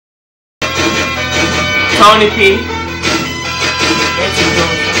Tony P. You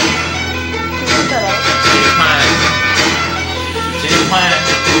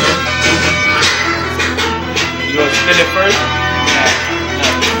gonna spit it first?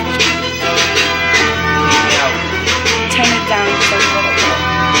 Turn it down just a little bit.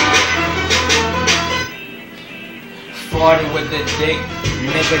 40 with the dick.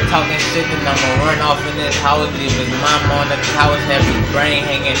 Nigga talking shit and I'ma run off in this house. Leave his mama on the couch, have his brain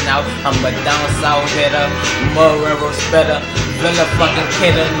hanging out. I'm a down south hitter, mud railroad spitter. Villa fucking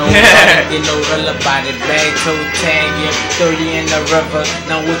kidder, no get no real about it. Bag, toe tag, yeah, 30 in the river.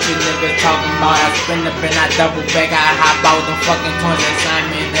 Now what you niggas talking about? I spin up and I double back. I hop out them fucking toys and sign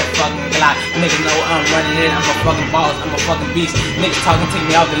me in that fucking Glock. Niggas know I'm running it, I'm a fucking boss, I'm a fucking beast. Niggas talking, take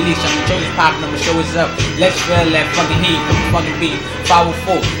me off the leash. I'ma show this poppin', I'ma show this up. Let's feel that fucking heat, I'm a fucking beat.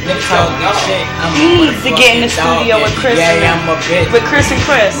 504, niggas talking shit. I'm He needs to get in the studio with Chris. Yeah, I'm a bitch. With Chris and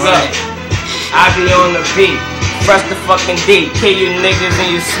Chris. Look, I be on the beat. Press the fucking D, kill you niggas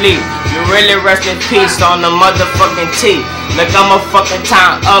in your sleep. You really rest in peace on the motherfucking T. Look, I'm a fucking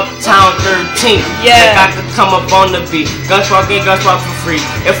town, uptown 13. Yeah. Like I could come up on the beat. Gunspot, get gunspot for free.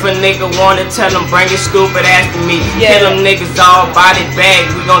 If a nigga wanna tell him, bring his stupid ass to me. Yeah. Kill them niggas all body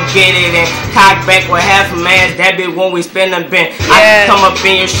bag. We gon' get it and cock back with half a man's. That be when we spin them bin. I can come up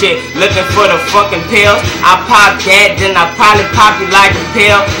in your shit looking for the fucking pills. I pop that, then I probably pop you like a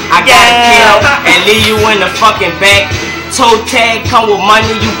pill. I gotta kill and leave you in the fucking back. Toe tag come with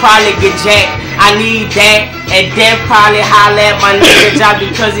money, you probably get jacked. I need that, and then probably holler at my nigga job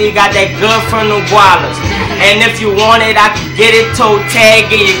because he got that good from the Gualas. And if you want it, I can get it toe tag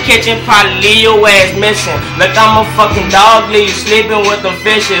in your kitchen, probably leave your ass missing. Look, I'm a fucking dog, leave you sleeping with the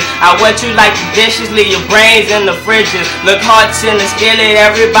fishes. I wet you like the dishes, leave your brains in the fridges. Look, hearts in the skillet,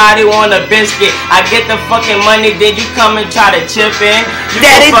 everybody want a biscuit. I get the fucking money, then you come and try to chip in.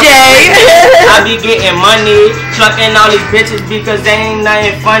 Daddy J. I be getting money, plucking all these bitches because they ain't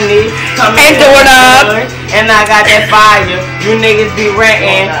nothing funny. Ain't doing up. And I got that fire. You niggas be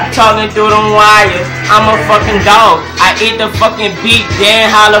ranting, talking through them wires. I'm a fucking dog. I eat the fucking beat,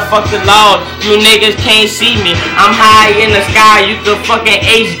 then holler fuck the law. You niggas can't see me. I'm high in the sky. You can fucking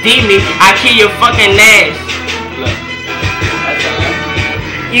HD me. I kill your fucking ass.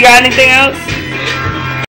 You got anything else?